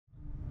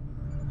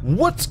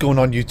What's going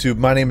on YouTube?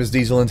 My name is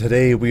Diesel and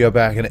today we are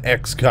back in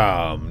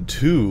XCOM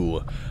 2.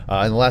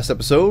 In the last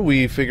episode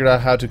we figured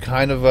out how to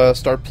kind of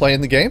start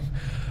playing the game.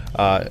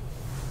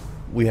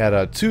 We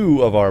had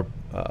two of our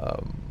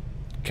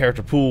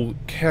character pool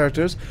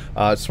characters.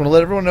 Just want to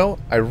let everyone know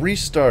I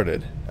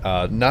restarted.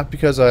 Not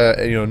because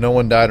no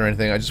one died or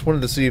anything. I just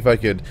wanted to see if I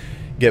could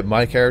get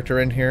my character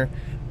in here.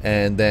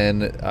 And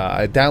then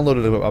I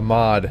downloaded a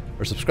mod,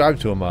 or subscribed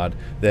to a mod,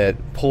 that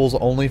pulls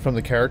only from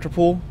the character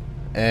pool.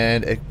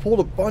 And it pulled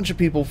a bunch of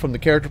people from the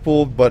character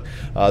pool, but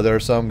there are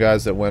some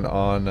guys that went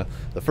on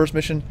the first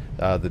mission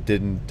that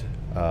didn't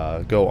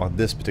go on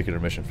this particular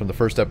mission from the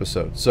first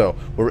episode. So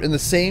we're in the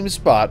same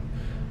spot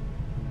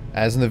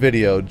as in the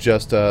video,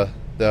 just the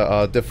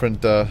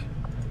different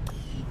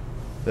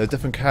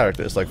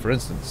characters. Like for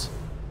instance,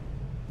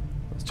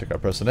 let's check our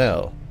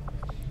personnel.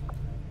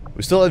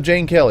 We still have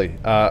Jane Kelly.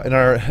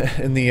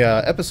 In the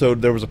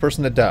episode, there was a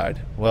person that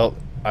died. Well,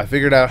 I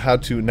figured out how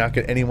to not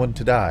get anyone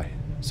to die.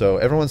 So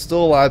everyone's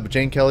still alive, but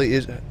Jane Kelly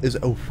is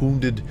a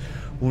wounded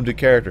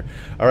character.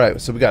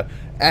 Alright, so we got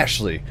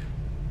Ashley,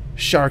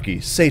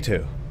 Sharky,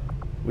 Sato.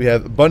 We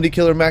have Bundy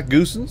Killer Mac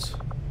Goosens.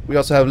 We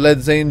also have Led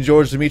Zane,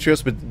 George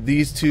Demetrius, but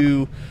these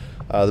two,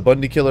 the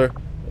Bundy Killer,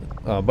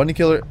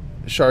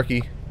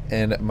 Sharky,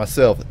 and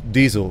myself,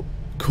 Diesel,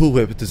 Cool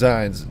Whip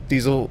Designs.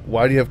 Diesel,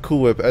 why do you have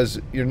Cool Whip as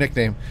your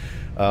nickname?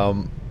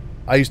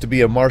 I used to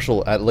be a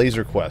marshal at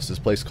Laser Quest, this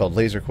place called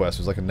Laser Quest.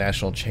 It was like a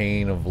national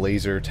chain of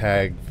laser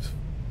tag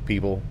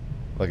people,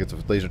 like it's a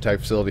laser tag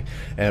facility,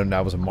 and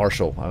I was a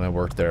marshal and I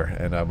worked there,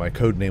 and my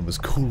code name was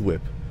Cool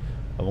Whip.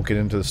 I won't get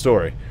into the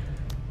story,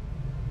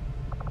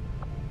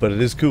 but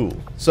it is cool.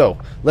 So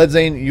Led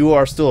Zane, you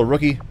are still a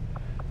rookie.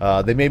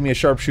 They made me a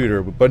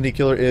sharpshooter. Bundy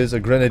Killer is a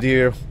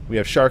grenadier. We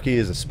have Sharky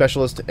as a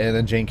specialist, and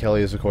then Jane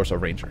Kelly is of course a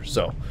ranger.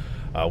 So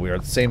we are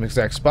at the same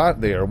exact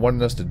spot. They are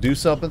wanting us to do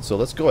something, so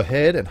let's go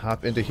ahead and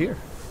hop into here.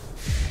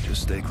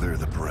 Just stay clear of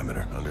the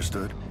perimeter,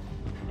 understood?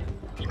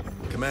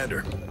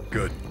 Commander,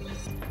 good.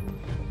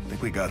 I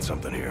think we got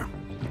something here.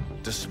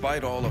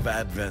 Despite all of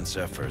Advent's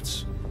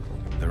efforts,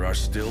 there are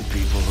still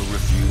people who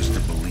refuse to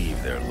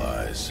believe their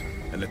lies.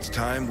 And it's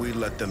time we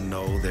let them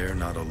know they're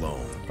not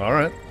alone.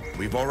 Alright.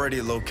 We've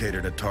already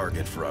located a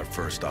target for our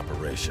first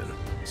operation.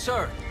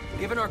 Sir,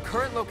 given our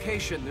current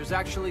location, there's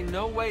actually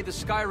no way the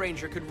Sky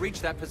Ranger could reach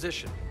that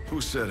position.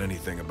 Who said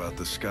anything about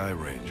the Sky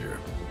Ranger?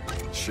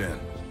 Shen,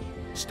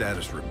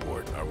 status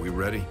report. Are we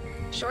ready?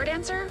 Short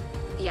answer,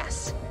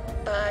 yes.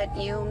 But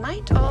you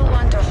might all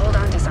want to hold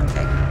on to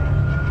something.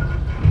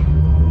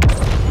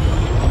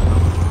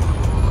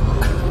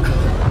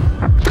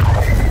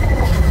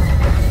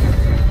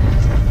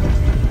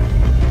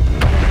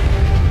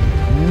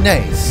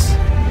 Nice.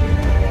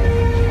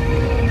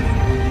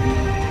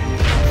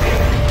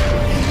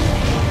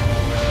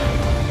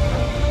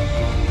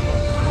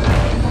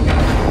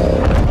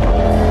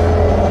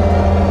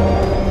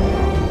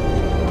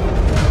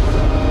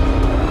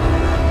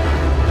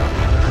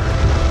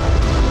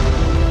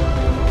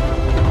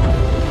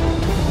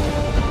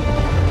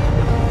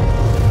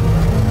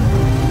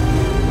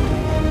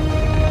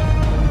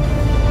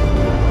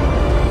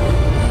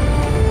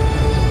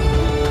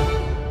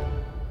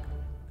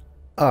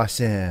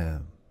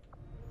 Awesome.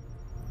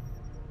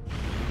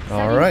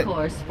 All right.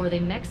 Course for the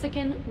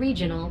Mexican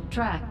Regional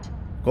Tract.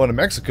 Going to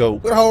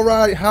Mexico. All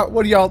right.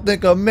 What do y'all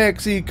think of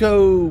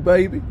Mexico,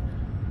 baby?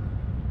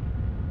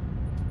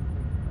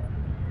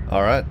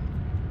 All right.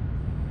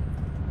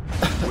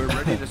 We're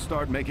ready to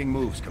start making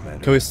moves,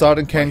 Commander. Can we start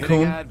in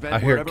Cancun? I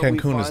hear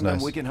Cancun is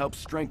nice. We can help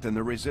strengthen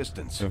the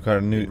resistance. We've got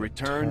a new in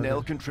return,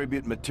 they'll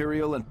contribute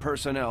material and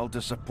personnel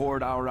to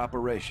support our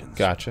operations.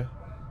 Gotcha.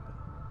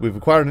 We've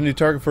acquired a new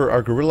target for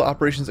our guerrilla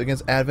operations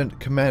against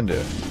Advent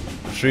Commander.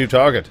 Retrieve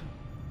target.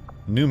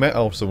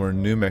 So we're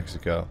in New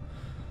Mexico.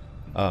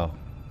 Oh.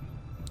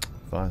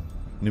 Fine.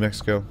 New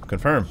Mexico.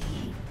 Confirm.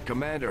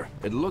 Commander,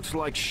 it looks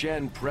like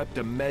Shen prepped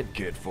a med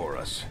kit for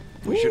us.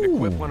 We should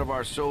equip one of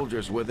our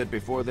soldiers with it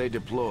before they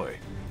deploy.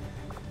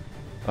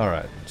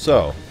 Alright.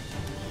 So,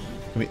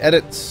 can we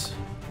edit?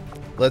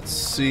 Let's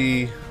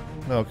see.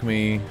 No, can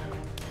we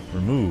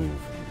remove?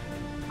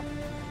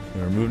 Can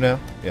we remove now?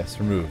 Yes,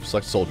 remove.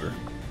 Select soldier.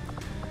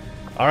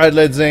 Alright,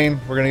 Led Zane,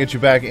 we're gonna get you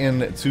back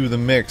into the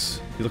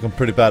mix. You're looking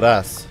pretty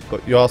badass.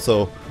 But you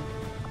also,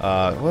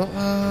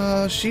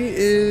 she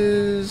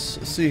is,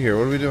 let's see here,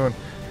 what are we doing?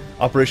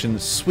 Operation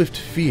Swift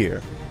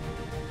Fear.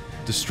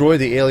 Destroy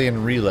the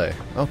alien relay.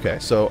 Okay,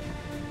 so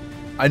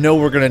I know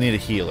we're gonna need a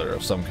healer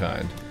of some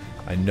kind.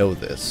 I know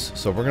this.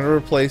 So we're gonna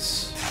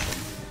replace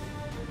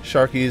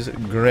Sharky's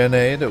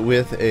grenade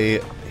with a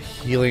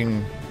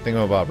healing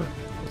thingamabobber.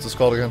 What's this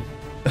called again?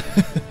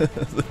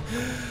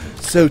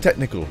 So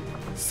technical.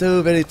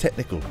 So very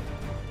technical.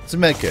 It's a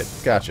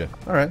medkit. Gotcha.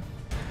 Alright.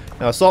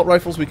 Now assault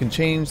rifles, we can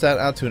change that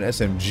out to an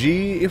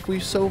SMG if we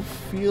so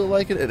feel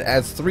like it. It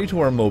adds 3 to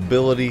our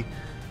mobility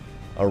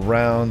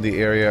around the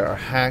area. Our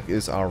hack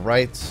is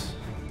alright.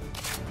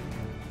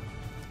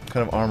 What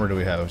kind of armor do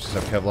we have? We just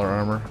have Kevlar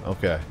armor?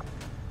 Okay.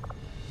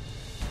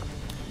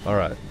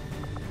 Alright.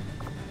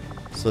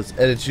 So let's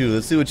edit you.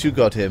 Let's see what you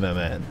got here, my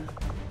man.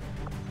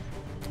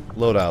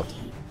 Loadout.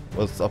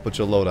 What's up with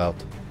your loadout?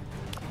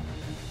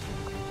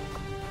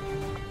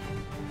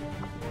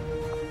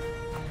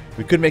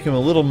 We could make him a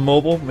little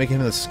mobile, make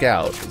him a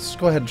scout. Let's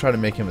go ahead and try to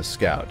make him a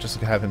scout, just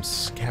to have him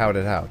scout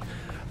it out.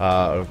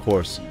 Of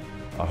course,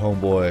 our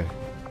homeboy,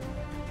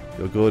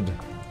 you're good.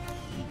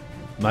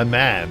 My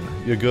man,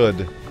 you're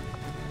good.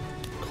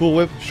 Cool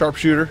whip,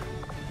 sharpshooter.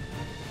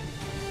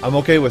 I'm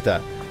okay with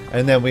that.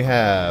 And then we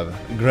have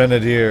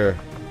Grenadier,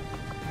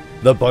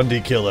 the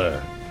Bundy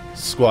Killer.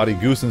 Squatty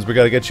Goosens, we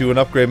gotta get you an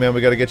upgrade, man.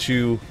 We gotta get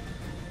you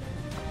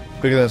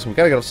bigger than this. We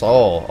gotta get us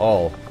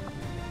all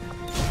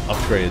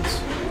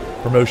upgrades.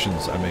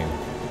 Promotions, I mean.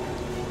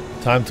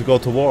 Time to go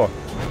to war.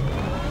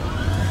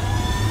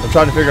 I'm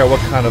trying to figure out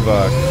what kind of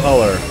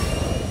color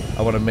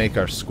I want to make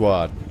our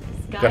squad.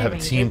 Gotta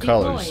have team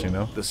colors, you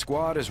know? The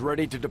squad is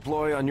ready to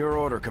deploy on your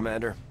order,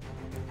 Commander.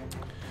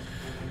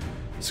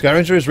 Sky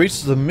Ranger has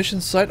reached the mission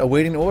site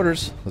awaiting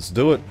orders. Let's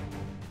do it.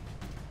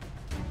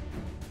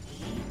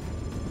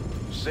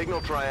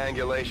 Signal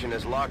triangulation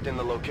has locked in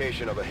the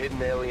location of a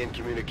hidden alien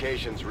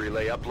communications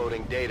relay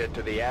uploading data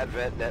to the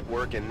Advent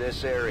network in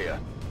this area.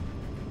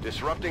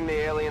 Disrupting the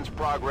aliens'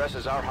 progress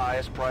is our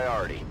highest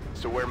priority,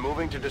 so we're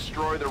moving to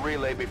destroy the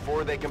relay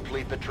before they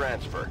complete the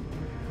transfer.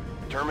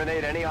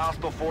 Terminate any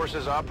hostile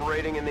forces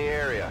operating in the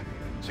area.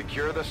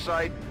 Secure the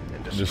site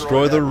and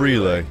Destroy the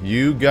relay.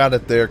 You got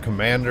it there,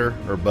 Commander,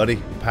 or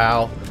buddy,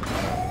 pal.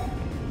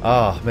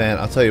 Oh man,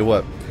 I'll tell you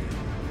what.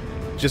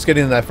 Just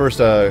getting that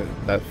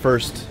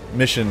first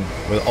mission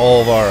with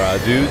all of our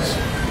dudes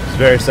is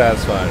very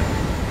satisfying,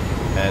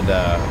 and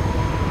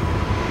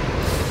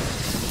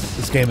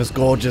this game is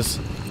gorgeous.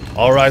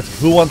 All right,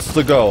 who wants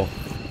to go?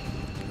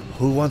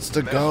 Who wants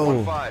to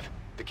go? 1-5.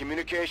 The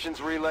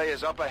communications relay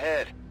is up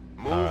ahead.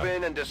 Move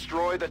in and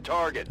destroy the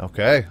target.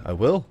 Okay, I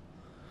will.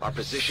 Our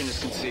position is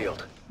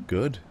concealed.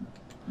 Good.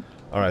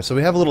 Alright, so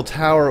we have a little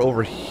tower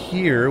over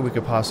here. We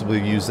could possibly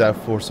use that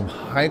for some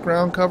high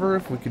ground cover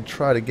if we could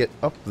try to get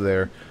up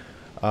there.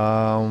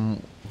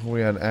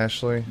 We had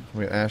Ashley.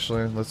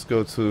 Let's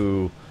go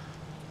to...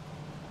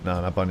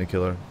 No, not Bundy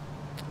Killer.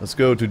 Let's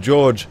go to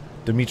George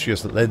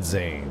Demetrius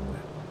Ledzane.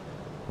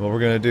 What we're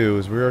going to do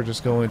is we're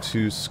just going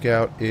to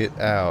scout it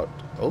out.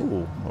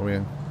 Oh, are we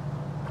in?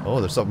 Oh,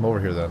 there's something over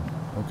here then.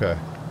 Okay.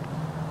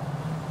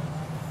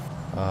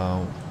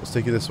 Let's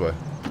take you this way.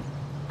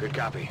 Good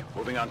copy.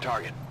 Moving on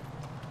target.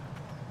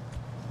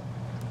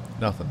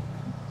 Nothing.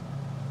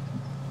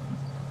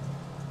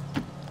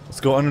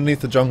 Let's go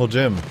underneath the jungle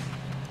gym.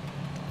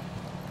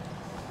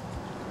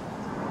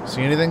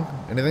 See anything?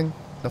 Anything?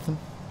 Nothing?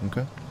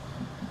 Okay.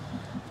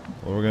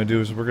 What we're going to do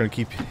is we're going to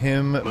keep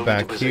him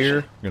back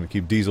here. We're going to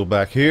keep Diesel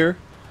back here.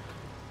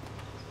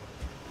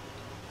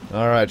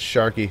 Alright,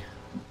 Sharky.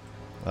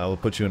 We'll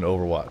put you in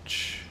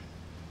Overwatch.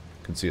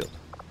 Concealed.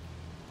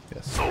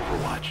 Yes.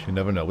 Overwatch. You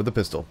never know. With the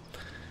pistol.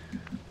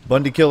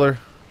 Bundy Killer.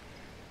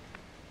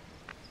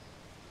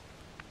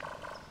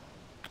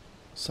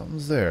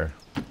 Something's there.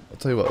 I'll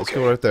tell you what. Let's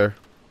go right there.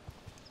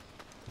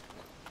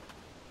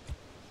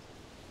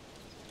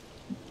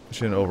 Put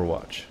you in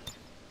Overwatch.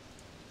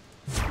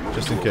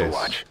 Just in case.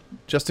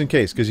 Just in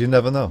case, because you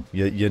never know.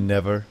 You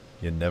never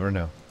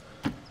know.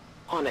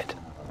 On it.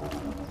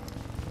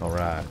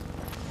 Alright.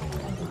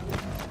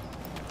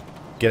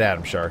 Get at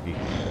him, Sharky.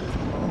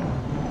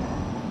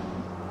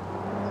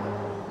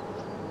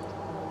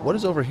 What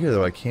is over here,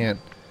 though, I can't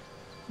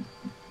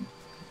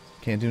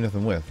do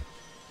nothing with?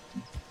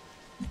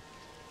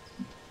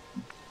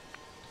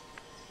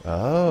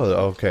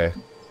 Oh, okay.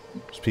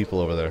 There's people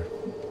over there.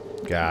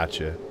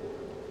 Gotcha.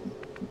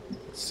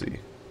 Let's see.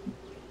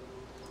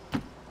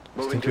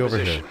 Let's take you over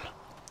here.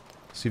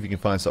 See if you can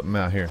find something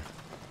out here.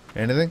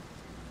 Anything?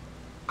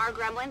 Our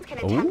gremlins can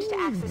attempt to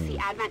access the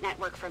Advent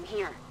network from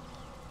here.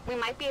 We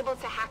might be able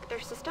to hack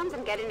their systems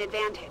and get an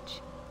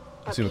advantage.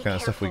 Let's see what kind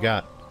of stuff we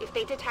got. If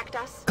they detect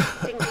us,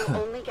 things will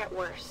only get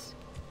worse.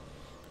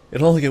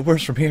 It'll only get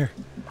worse from here.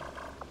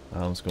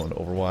 Let's go into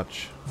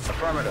Overwatch.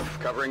 Affirmative.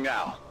 Covering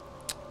now.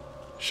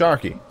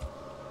 Sharky.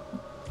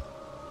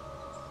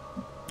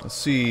 Let's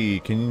see.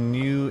 Can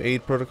you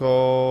aid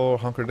protocol?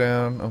 Hunker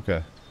down?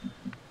 Okay.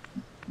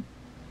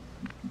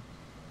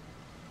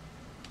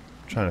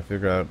 Trying to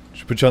figure out.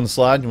 Should I put you on the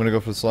slide? You want to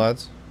go for the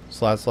slides?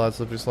 Slide,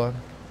 slippery slide.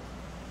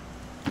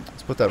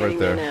 Let's put that right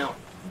there.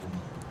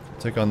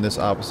 Take on this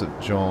opposite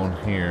John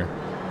here.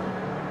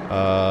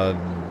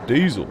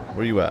 Diesel,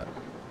 where you at?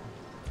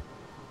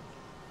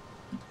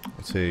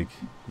 We'll take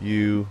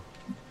you,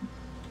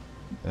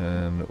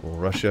 and we'll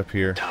rush up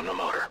here. Time to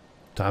motor.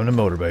 Time to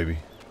motor, baby.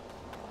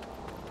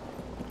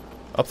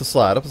 Up the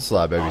slide,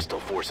 baby. Hostile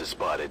forces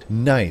spotted.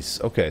 Nice.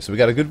 Okay, so we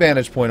got a good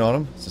vantage point on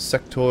him. It's a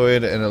sectoid,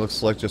 and it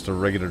looks like just a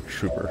regular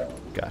trooper.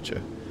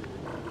 Gotcha.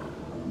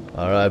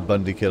 Alright,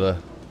 Bundy Killer.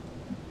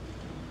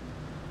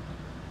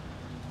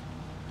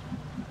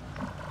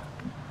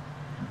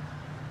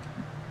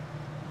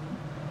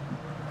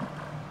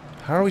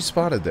 How are we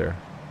spotted there?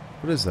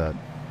 What is that?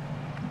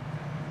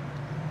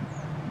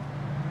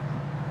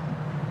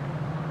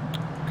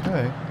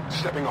 Okay.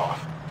 Stepping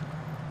off.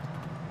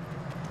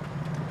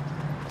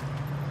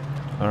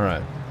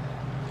 Alright.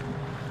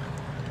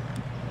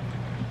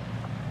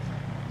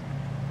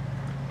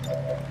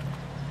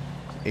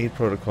 Aid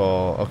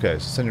protocol. Okay, so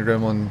send your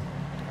gremlin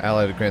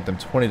ally to grant them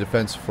 20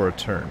 defense for a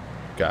turn.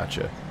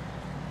 Gotcha.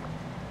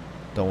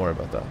 Don't worry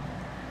about that.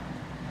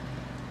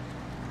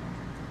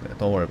 Yeah,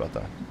 don't worry about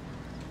that.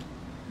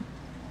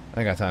 I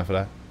ain't got time for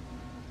that.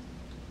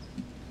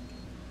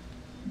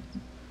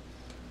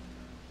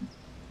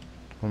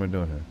 What am I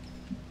doing here?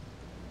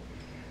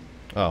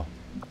 Oh,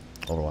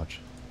 Overwatch.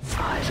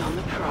 Eyes on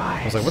the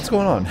prize. I was like, what's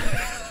going on?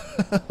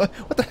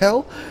 What the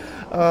hell?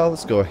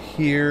 Let's go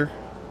here.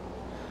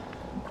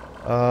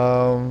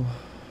 They're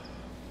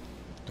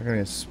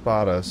gonna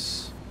spot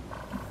us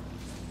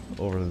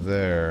over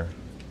there.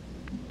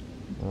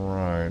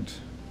 Right.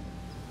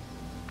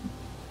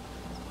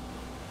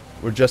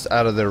 We're just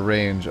out of their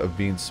range of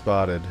being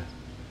spotted.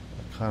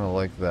 I kind of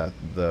like that,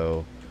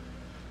 though.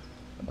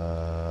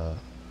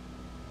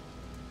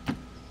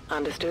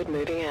 Understood,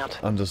 moving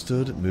out.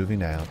 Understood,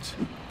 moving out.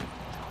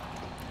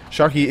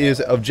 Sharky is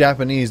of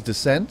Japanese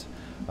descent,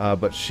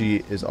 but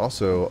she is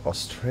also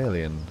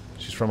Australian.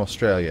 She's from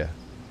Australia.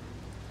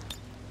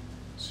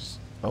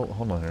 Oh,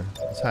 hold on here.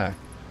 Let's hack.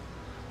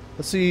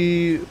 Let's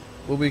see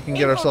what we can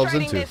get ourselves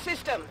into.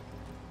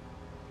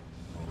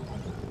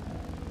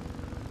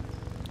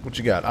 What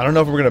you got? I don't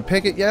know if we're gonna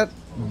pick it yet,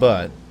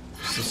 but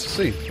let's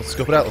see. Let's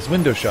scope it out. Let's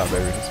window shop,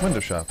 baby. Let's window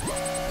shop.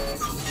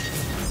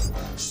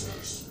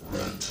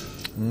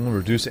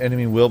 Reduce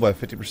enemy will by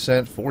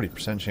 50%,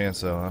 40%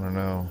 chance though. I don't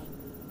know.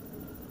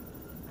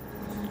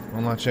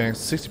 Unlock chance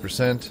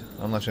 60%.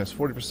 Unlock chance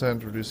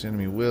 40%. Reduce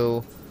enemy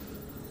will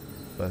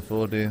by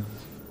 40.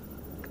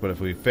 But if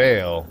we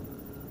fail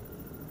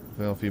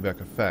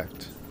feedback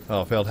effect.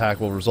 Oh, failed hack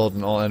will result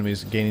in all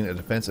enemies gaining a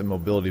defense and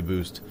mobility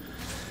boost.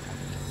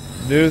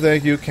 No,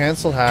 thank you.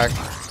 Cancel hack.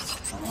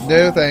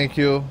 No, thank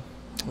you.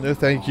 No,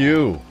 thank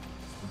you.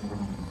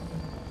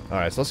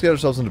 Alright, so let's get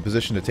ourselves into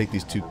position to take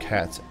these two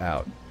cats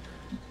out.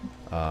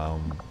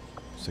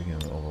 Sticking in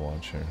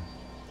Overwatch here.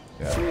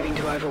 Yeah. Moving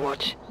to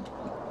Overwatch.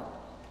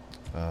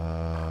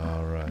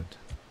 Right.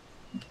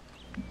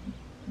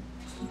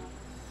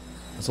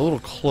 It's a little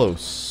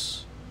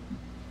close.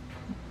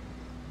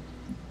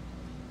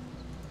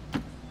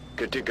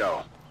 Good to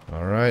go.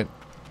 Alright.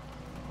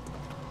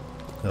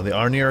 Now they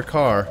are near a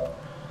car.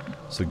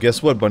 So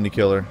guess what, Bundy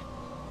Killer?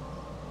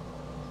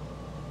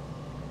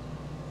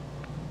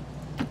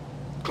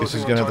 Guess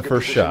who's gonna have the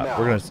first shot?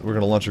 We're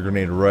gonna launch a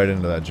grenade right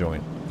into that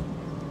joint.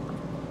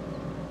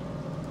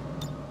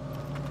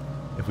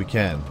 If we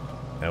can.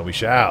 And we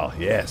shall,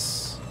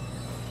 yes.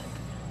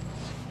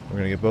 We're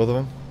gonna get both of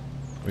them.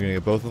 We're gonna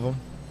get both of them.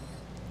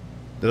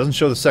 It doesn't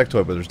show the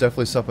sectoid, but there's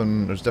definitely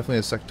something. There's definitely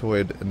a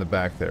sectoid in the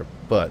back there.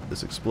 But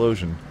this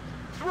explosion.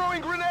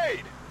 Throwing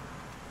grenade.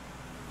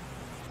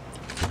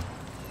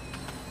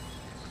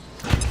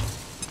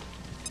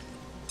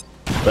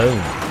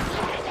 Boom.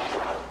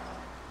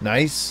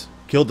 Nice.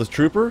 Killed the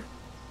trooper,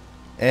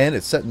 and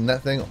it's setting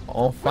that thing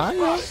on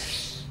fire.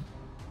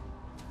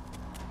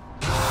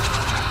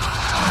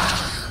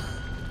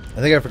 I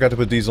think I forgot to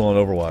put Diesel on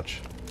Overwatch.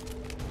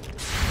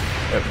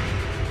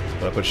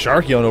 But I put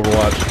Sharky on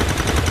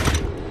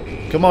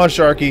Overwatch. Come on,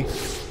 Sharky.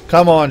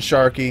 Come on,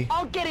 Sharky.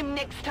 I'll get him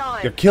next time.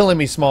 You're killing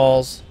me,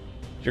 Smalls.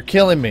 You're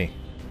killing me.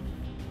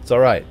 It's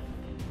alright.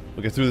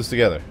 We'll get through this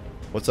together.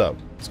 What's up?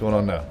 What's going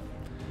on now?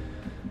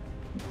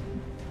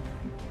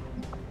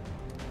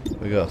 There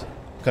we go.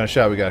 What kind of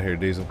shot we got here,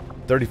 Diesel?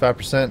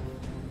 35%.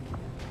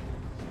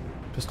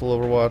 Pistol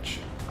Overwatch.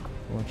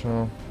 Watch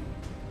on.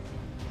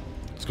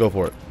 Let's go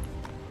for it.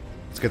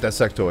 Let's get that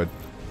sectoid.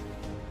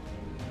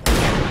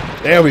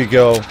 There we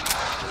go.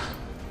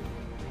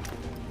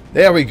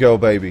 There we go,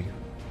 baby.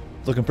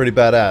 Looking pretty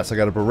badass. I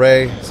got a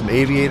beret, some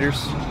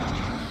aviators.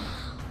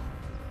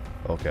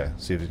 Okay,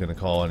 see if he's gonna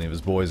call any of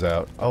his boys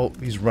out. Oh,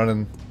 he's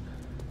running.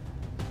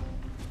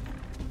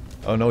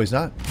 Oh no, he's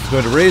not. He's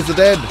going to raise the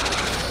dead.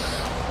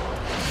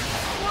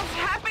 What's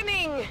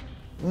happening?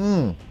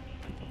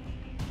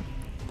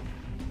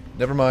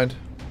 Never mind.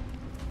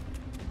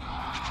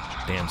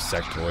 Damn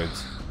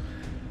sectoids.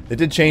 They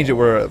did change it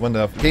where when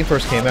the game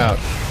first came out.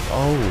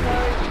 Oh,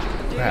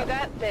 Do crap.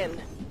 that then.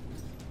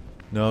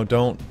 No,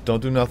 don't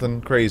do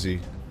nothing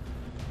crazy.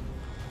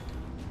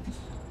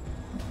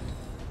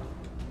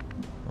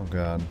 Oh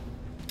god,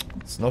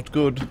 it's not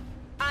good.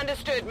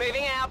 Understood,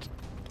 moving out.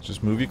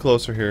 Just move you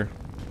closer here.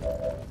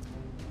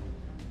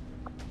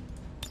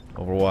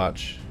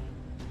 Overwatch.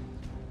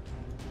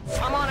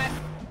 I'm on it.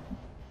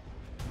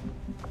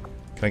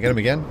 Can I get him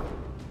again?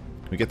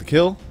 Can we get the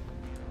kill?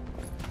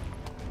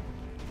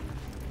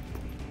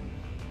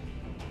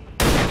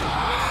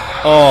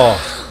 Oh,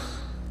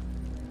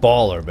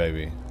 baller,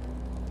 baby.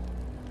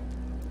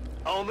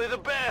 Only the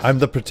best. I'm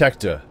the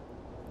protector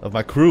of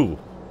my crew.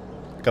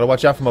 Gotta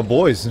watch out for my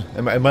boys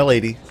and my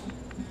lady.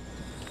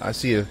 I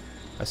see you.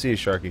 I see you,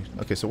 Sharky.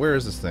 Okay, so where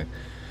is this thing?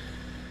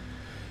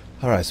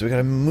 Alright, so we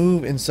gotta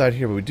move inside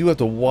here, but we do have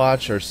to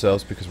watch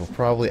ourselves because we'll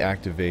probably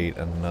activate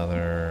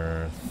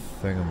another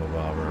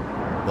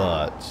thingamabobber.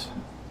 But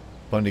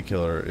Bundy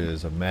Killer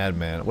is a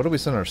madman. What do we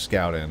send our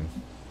scout in?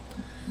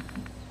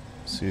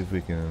 See if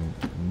we can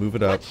move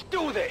it up. Let's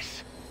do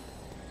this.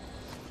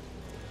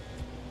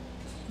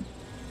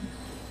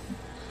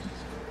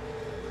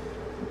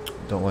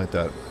 Don't like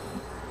that.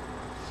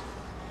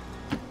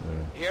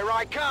 Here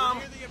I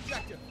come.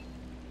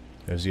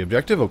 There's the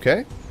objective,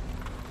 okay.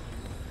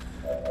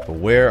 But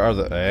where are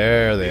the...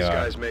 There they These are.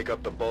 guys make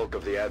up the bulk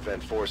of the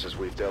Advent forces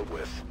we've dealt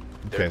with.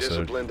 They're Okay, so...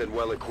 disciplined and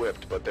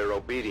well-equipped, but their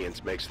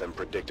obedience makes them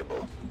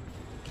predictable.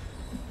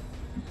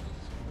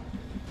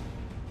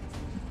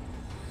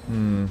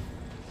 Well,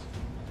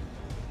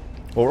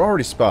 we're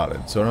already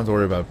spotted, so I don't have to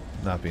worry about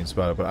not being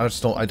spotted. But I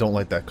don't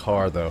like that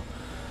car, though.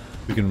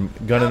 We can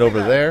gun it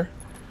over there.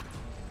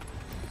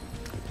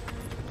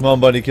 Come on,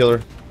 buddy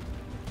killer.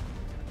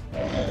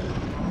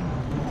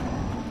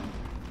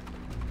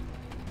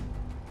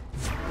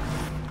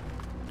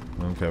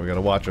 Okay, we gotta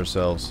watch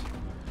ourselves.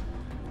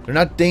 They're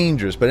not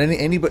dangerous, but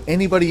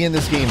anybody in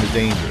this game is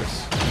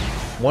dangerous.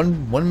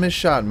 One missed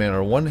shot, man,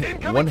 or one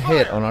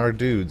hit on our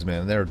dudes,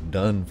 man, they're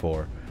done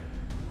for.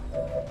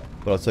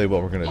 But I'll tell you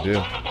what we're gonna do.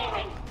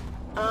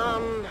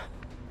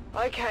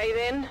 Okay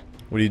then.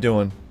 What are you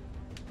doing?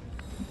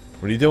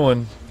 What are you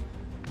doing?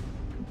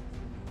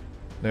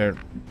 There,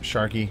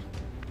 Sharky.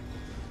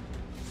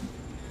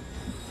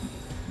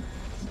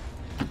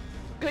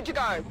 Good to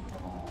go.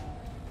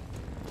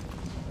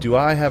 Do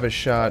I have a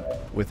shot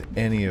with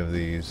any of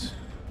these?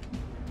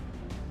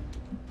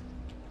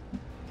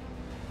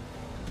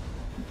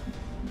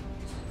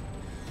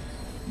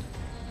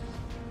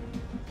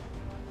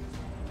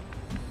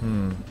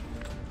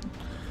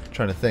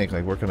 Trying to think,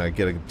 like, where can I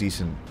get a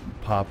decent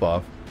pop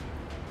off?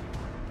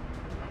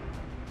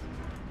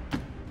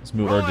 Let's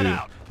move our dude.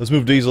 Let's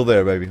move Diesel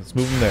there, baby. Let's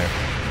move him there.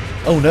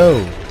 Oh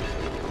no!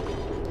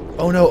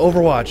 Oh no,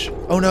 Overwatch!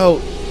 Oh no!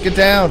 Get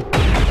down!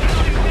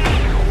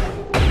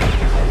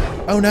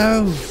 Oh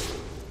no!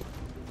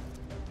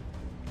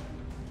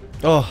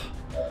 Oh,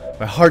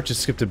 my heart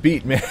just skipped a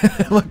beat, man.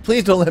 I'm like,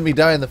 please don't let me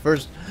die in the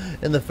first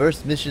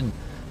mission,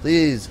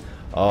 please.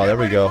 Oh, there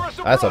we go.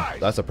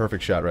 That's a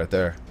perfect shot right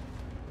there.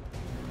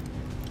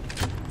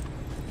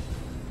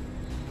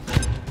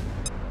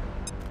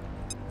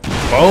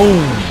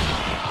 Boom!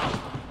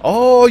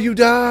 Oh, you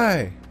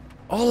die!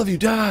 All of you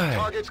die!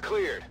 Target's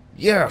cleared.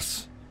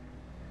 Yes!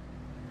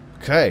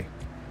 Okay.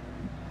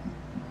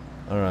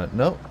 Alright,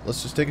 no,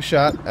 let's just take a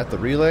shot at the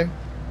relay.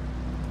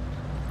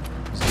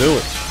 Let's do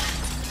it.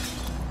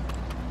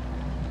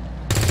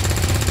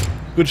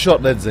 Good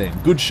shot, Led Zane.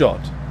 Good shot.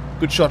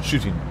 Good shot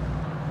shooting.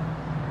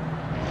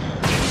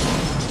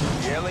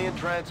 The alien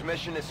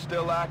transmission is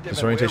still active.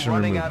 Disorientation and we're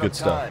running removed. out Good of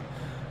stuff. time.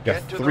 Got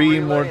Get to the 3 relay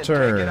more and take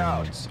it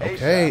out. turns.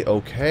 Okay,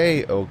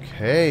 okay,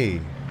 okay.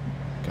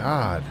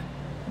 God.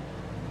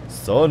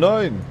 So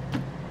annoying.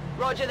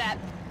 Roger that.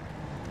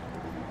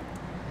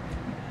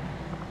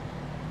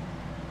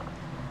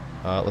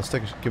 Let's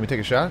take. Can we take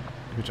a shot?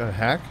 Can we try to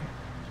hack?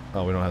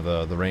 Oh, we don't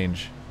have the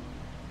range.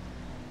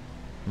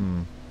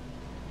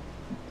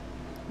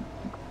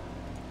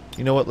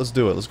 You know what? Let's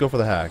do it. Let's go for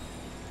the hack.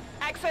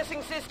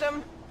 Accessing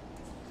system.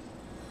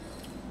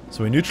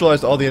 So we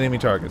neutralized all the enemy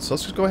targets. So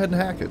let's just go ahead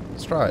and hack it.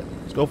 Let's try it.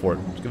 Let's go for it.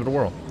 Let's give it a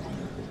whirl.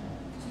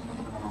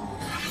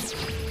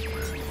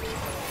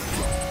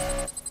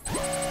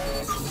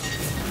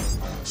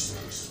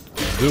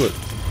 Let's do it.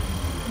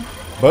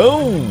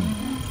 Boom!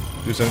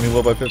 Reduce enemy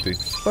low by 50.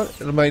 But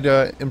it might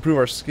improve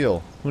our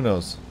skill. Who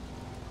knows?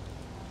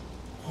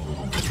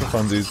 Just for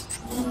funsies.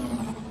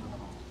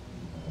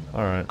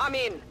 Alright. I'm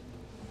in.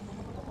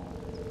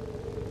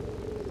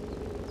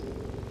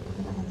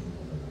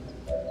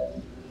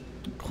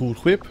 Cool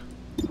whip.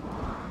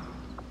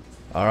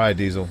 Alright,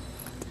 Diesel.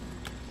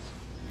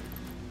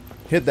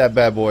 Hit that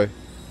bad boy.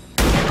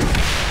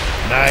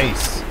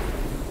 Nice.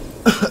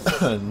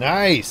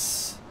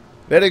 Nice.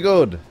 Very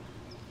good.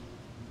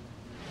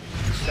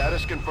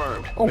 Status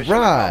confirmed. All Mission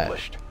right.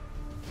 accomplished.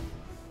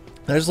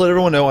 I just let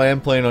everyone know I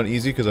am playing on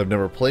easy because I've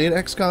never played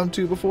XCOM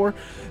 2 before.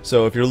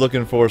 So if you're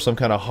looking for some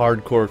kind of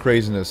hardcore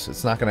craziness,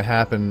 it's not going to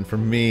happen for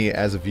me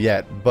as of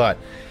yet. But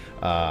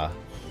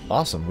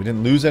awesome. We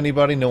didn't lose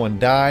anybody. No one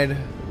died.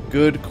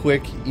 Good,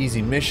 quick,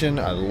 easy mission.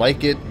 I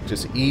like it.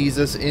 Just ease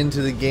us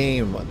into the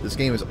game. This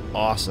game is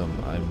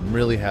awesome. I'm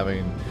really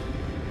having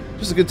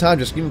just a good time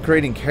just even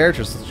creating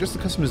characters. Just the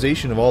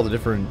customization of all the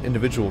different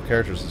individual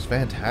characters is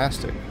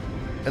fantastic.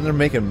 And they're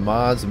making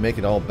mods and make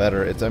it all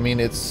better. I mean,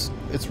 it's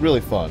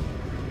really fun.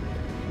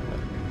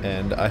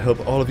 And I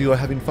hope all of you are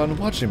having fun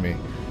watching me.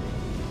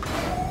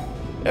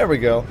 There we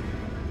go.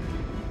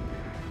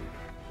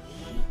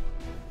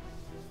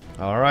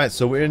 Alright,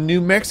 so we're in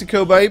New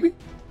Mexico, baby.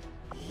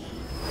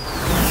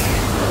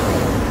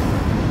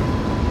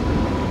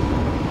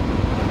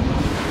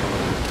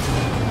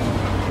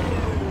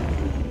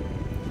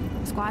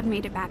 Squad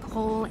made it back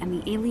whole, and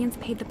the aliens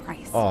paid the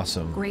price.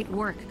 Awesome. Great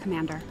work,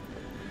 Commander.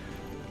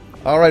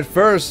 Alright,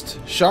 first,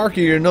 Sharky,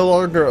 you're no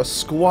longer a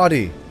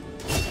squatty.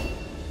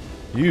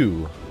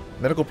 You.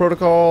 Medical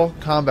protocol,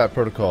 combat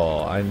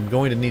protocol. I'm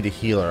going to need a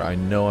healer. I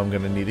know I'm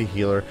going to need a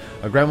healer.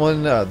 A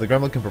gremlin, the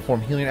gremlin can perform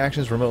healing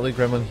actions remotely.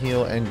 Gremlin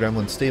heal and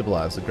gremlin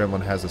stabilize. The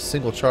gremlin has a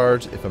single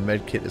charge. If a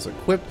med kit is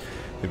equipped,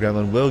 the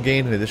gremlin will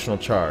gain an additional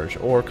charge.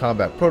 Or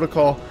combat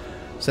protocol.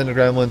 Send a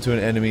gremlin to an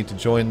enemy to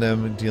join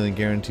them, dealing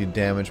guaranteed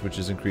damage, which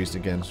is increased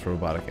against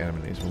robotic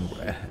enemies.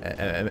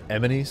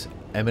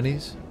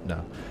 Enemies?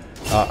 No.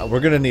 We're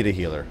going to need a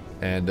healer.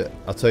 And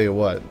I'll tell you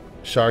what,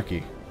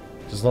 Sharky,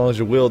 as long as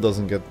your will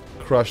doesn't get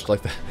crushed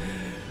like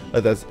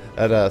that.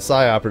 That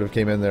Psy operative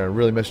came in there and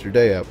really messed your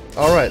day up.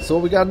 Alright, so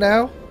what we got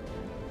now?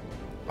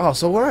 Oh,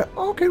 so we're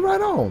okay, right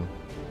on.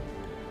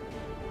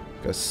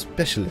 Got a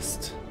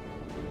specialist.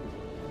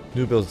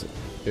 New build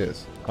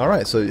is.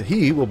 Alright, so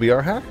he will be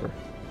our hacker.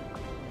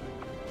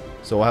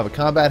 So we'll have a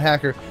combat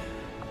hacker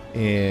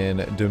in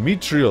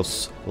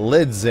Demetrios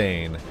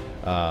Ledzane.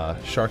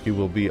 Sharky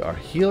will be our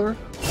healer.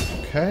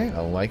 Okay,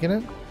 I'm liking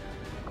it.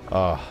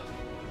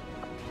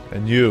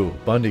 And you,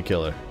 Bundy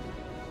Killer.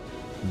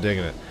 I'm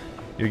digging it.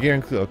 Your gear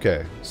includes...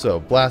 Okay, so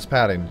blast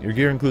padding. Your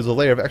gear includes a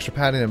layer of extra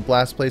padding and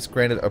blast plates,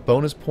 granted a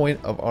bonus point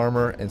of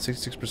armor and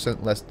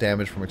 66% less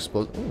damage from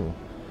explosion. Ooh.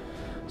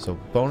 So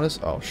bonus...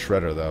 Oh,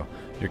 Shredder, though.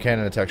 Your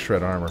cannon attacks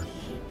shred armor.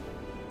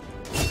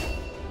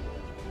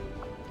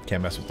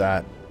 Can't mess with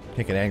that.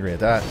 Can't get angry at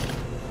that.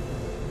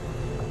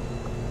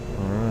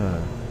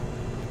 Alright.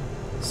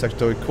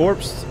 Sectoid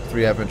corpse.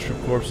 3 Advent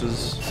troop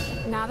corpses.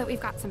 Now that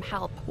we've got some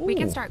help, we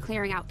can start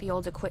clearing out the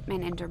old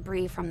equipment and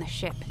debris from the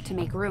ship to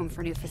make room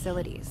for new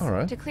facilities.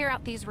 Alright. To clear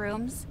out these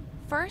rooms,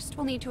 first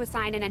we'll need to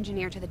assign an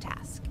engineer to the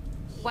task.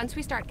 Once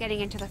we start getting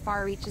into the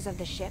far reaches of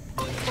the ship,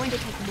 it's going to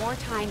take more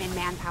time and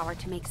manpower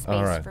to make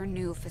space for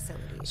new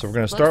facilities. So we're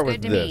going to start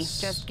with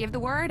this. Me. Just give the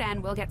word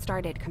and we'll get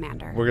started,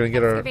 Commander. We're going to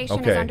get our...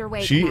 Excavation is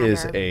underway, she Commander,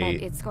 is a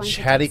but it's going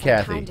chatty to take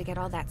some Cathy. time to get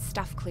all that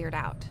stuff cleared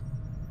out.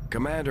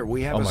 Commander,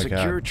 we have a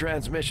secure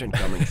transmission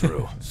coming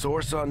through.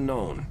 Source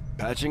unknown.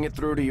 Patching it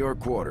through to your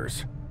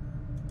quarters.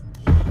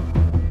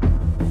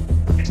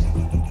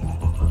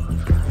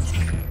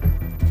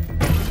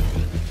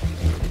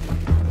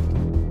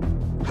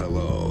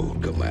 Hello,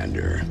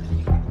 Commander.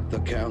 The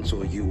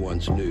council you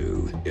once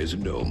knew is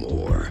no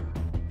more.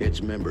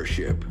 Its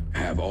membership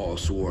have all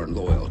sworn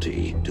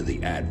loyalty to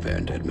the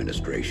Advent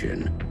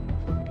administration,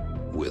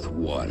 with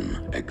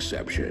one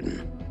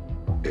exception.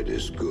 It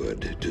is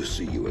good to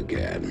see you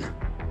again.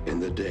 In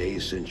the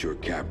days since your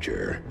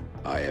capture,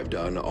 I have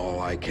done all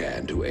I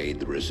can to aid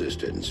the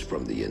resistance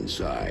from the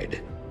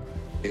inside.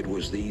 It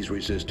was these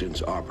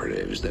resistance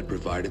operatives that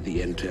provided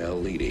the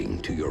intel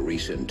leading to your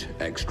recent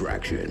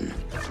extraction.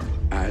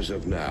 As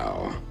of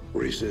now,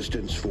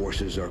 resistance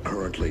forces are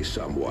currently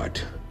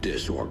somewhat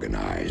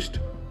disorganized.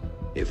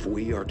 If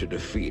we are to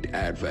defeat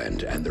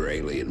Advent and their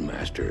alien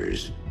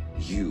masters,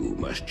 you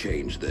must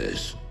change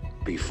this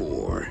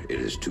before it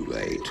is too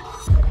late.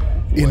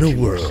 In What a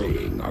you are world.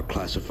 seeing are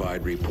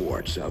classified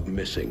reports of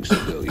missing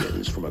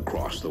civilians from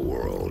across the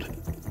world.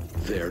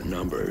 Their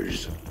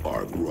numbers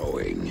are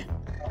growing.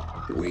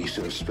 We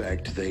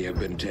suspect they have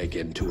been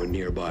taken to a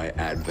nearby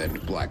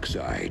Advent black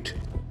site,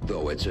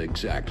 though its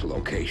exact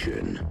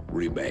location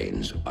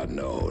remains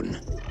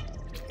unknown.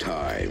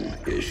 Time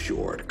is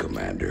short,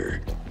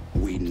 Commander.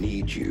 We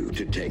need you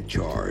to take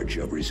charge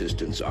of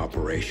resistance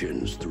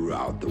operations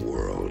throughout the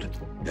world.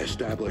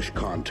 Establish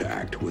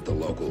contact with the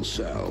local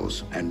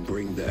cells and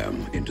bring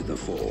them into the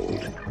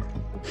fold.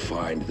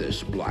 Find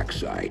this black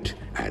site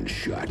and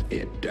shut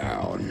it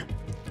down.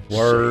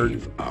 Word.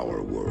 Save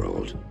our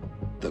world.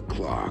 The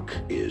clock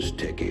is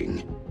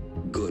ticking.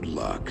 Good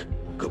luck,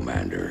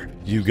 Commander.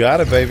 You got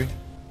it, baby.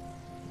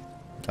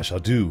 I shall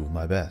do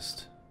my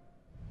best.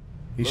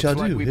 He shall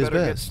Looks like do we his better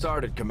get best.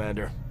 started,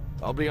 Commander.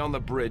 I'll be on the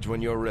bridge when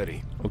you're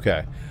ready.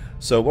 Okay.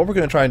 So what we're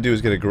going to try and do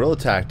is get a guerrilla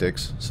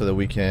tactics so that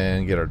we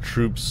can get our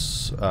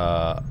troops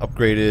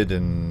upgraded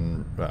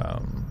and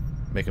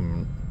make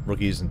them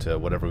rookies into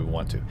whatever we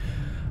want to.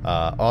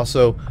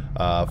 Also,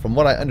 from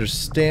what I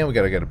understand, we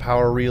got to get a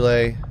power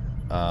relay,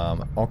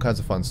 all kinds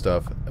of fun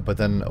stuff. But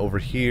then over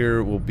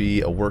here will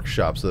be a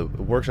workshop. So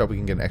the workshop, we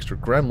can get an extra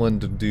gremlin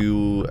to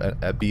do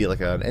be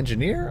like an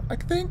engineer, I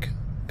think,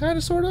 kind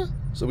of, sort of.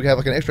 So we have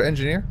like an extra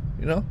engineer,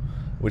 you know,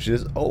 which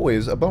is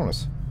always a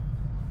bonus.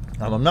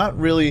 I'm not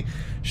really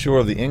sure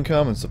of the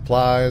income and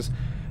supplies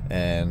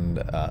and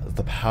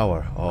the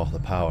power. Oh, the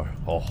power.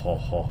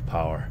 Oh,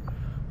 power.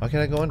 Why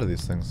can't I go into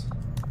these things?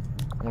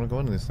 I want to go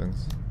into these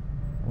things.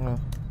 I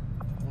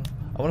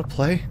want to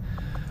play.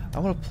 I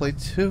want to play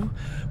too.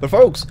 But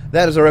folks,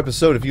 that is our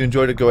episode. If you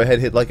enjoyed it, go ahead,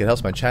 hit like. It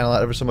helps my channel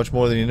out ever so much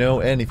more than you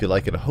know. And if you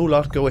like it a whole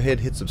lot, go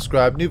ahead, hit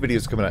subscribe. New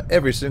videos coming out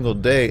every single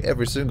day,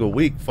 every single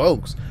week,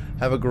 folks.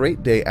 Have a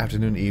great day,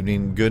 afternoon,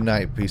 evening, good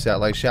night. Peace out,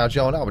 like, shout,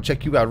 y'all, and I will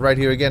check you out right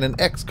here again in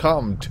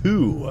XCOM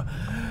 2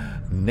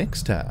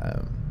 next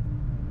time.